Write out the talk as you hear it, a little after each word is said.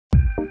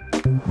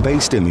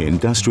Based in the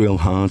industrial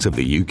heart of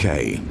the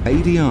UK,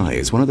 ADI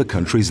is one of the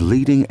country's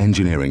leading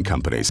engineering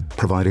companies,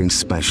 providing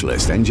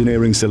specialist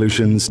engineering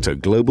solutions to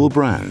global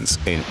brands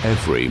in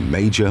every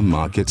major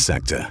market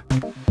sector.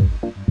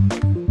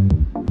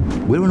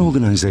 We're an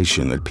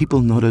organization that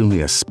people not only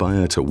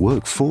aspire to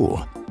work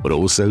for, but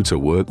also to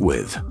work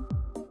with.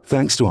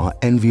 Thanks to our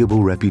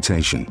enviable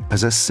reputation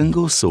as a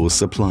single-source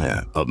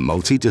supplier of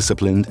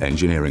multidisciplined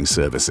engineering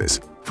services,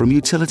 from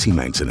utility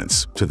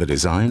maintenance to the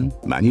design,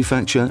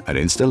 manufacture and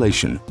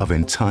installation of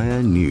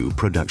entire new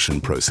production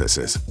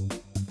processes.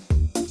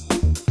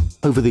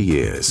 Over the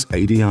years,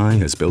 ADI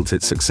has built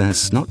its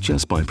success not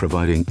just by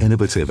providing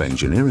innovative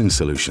engineering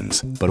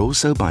solutions, but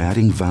also by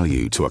adding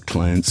value to a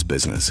client's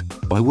business,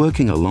 by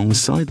working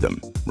alongside them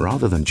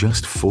rather than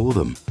just for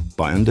them,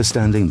 by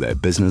understanding their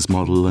business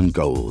model and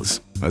goals,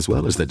 as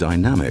well as the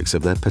dynamics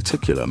of their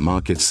particular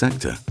market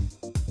sector.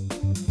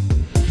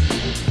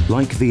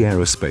 Like the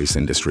aerospace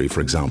industry,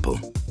 for example,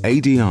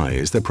 ADI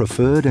is the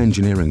preferred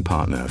engineering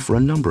partner for a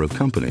number of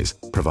companies,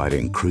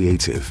 providing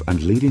creative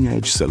and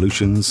leading-edge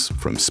solutions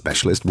from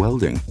specialist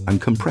welding and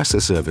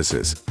compressor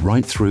services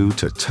right through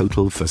to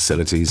total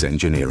facilities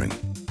engineering.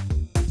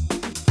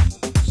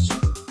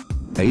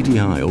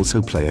 ADI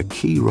also play a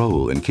key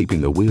role in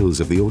keeping the wheels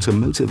of the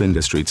automotive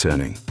industry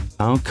turning.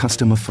 Our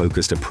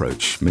customer-focused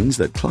approach means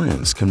that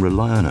clients can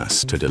rely on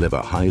us to deliver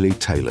highly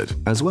tailored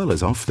as well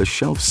as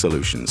off-the-shelf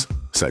solutions,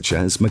 such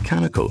as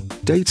mechanical,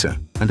 data,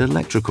 and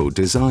electrical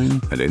design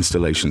and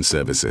installation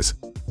services.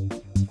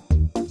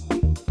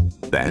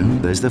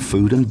 Then there's the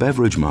food and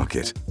beverage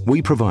market.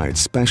 We provide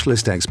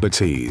specialist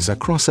expertise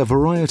across a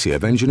variety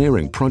of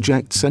engineering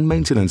projects and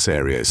maintenance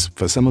areas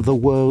for some of the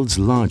world's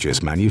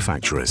largest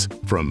manufacturers,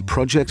 from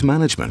project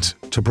management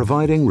to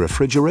providing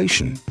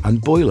refrigeration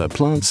and boiler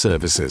plant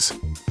services.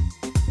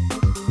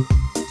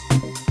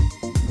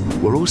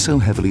 We're also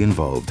heavily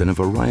involved in a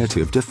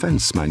variety of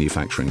defense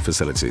manufacturing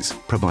facilities,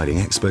 providing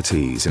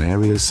expertise in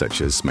areas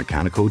such as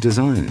mechanical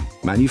design,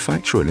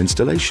 manufacture and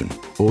installation,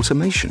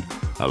 automation,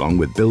 along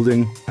with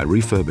building and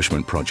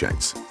refurbishment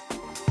projects.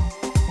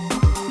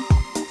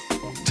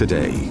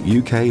 Today,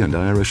 UK and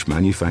Irish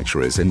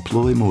manufacturers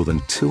employ more than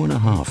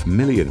 2.5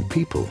 million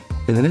people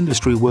in an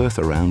industry worth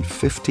around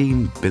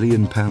 £15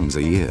 billion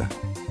a year.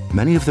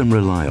 Many of them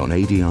rely on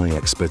ADI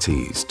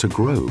expertise to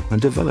grow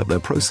and develop their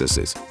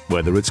processes,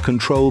 whether it's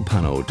control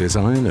panel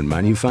design and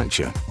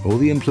manufacture or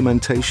the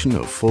implementation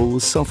of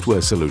full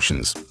software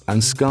solutions and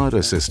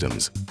SCADA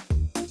systems.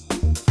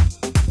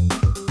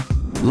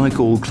 Like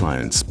all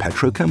clients,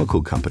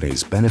 petrochemical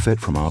companies benefit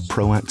from our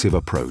proactive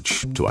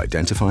approach to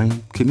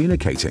identifying,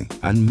 communicating,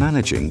 and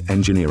managing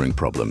engineering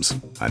problems,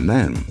 and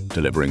then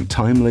delivering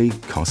timely,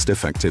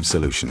 cost-effective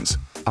solutions.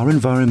 Our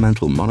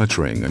environmental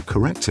monitoring and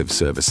corrective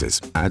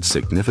services add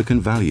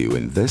significant value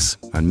in this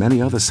and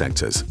many other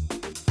sectors.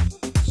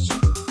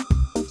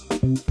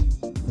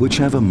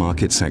 Whichever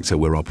market sector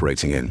we're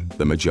operating in,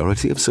 the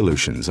majority of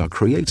solutions are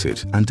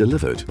created and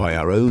delivered by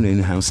our own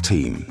in-house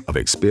team of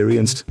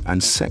experienced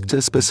and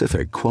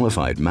sector-specific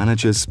qualified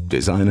managers,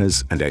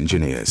 designers, and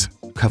engineers,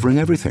 covering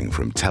everything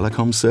from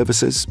telecom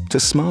services to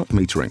smart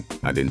metering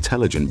and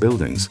intelligent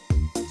buildings.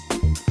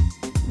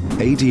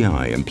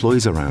 ADI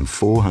employs around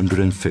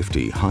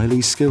 450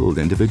 highly skilled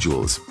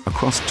individuals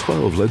across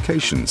 12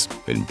 locations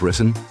in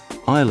Britain,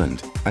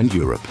 Ireland, and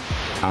Europe.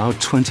 Our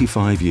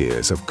 25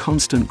 years of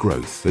constant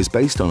growth is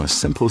based on a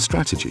simple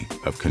strategy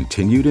of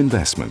continued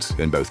investment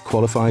in both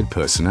qualified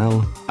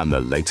personnel and the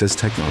latest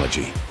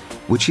technology,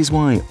 which is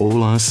why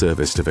all our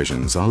service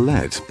divisions are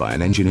led by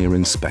an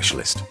engineering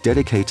specialist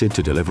dedicated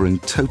to delivering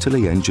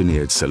totally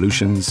engineered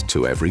solutions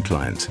to every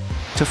client.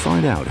 To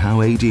find out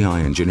how ADI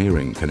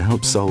Engineering can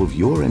help solve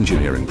your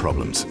engineering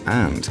problems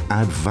and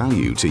add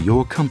value to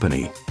your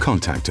company,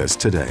 contact us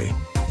today.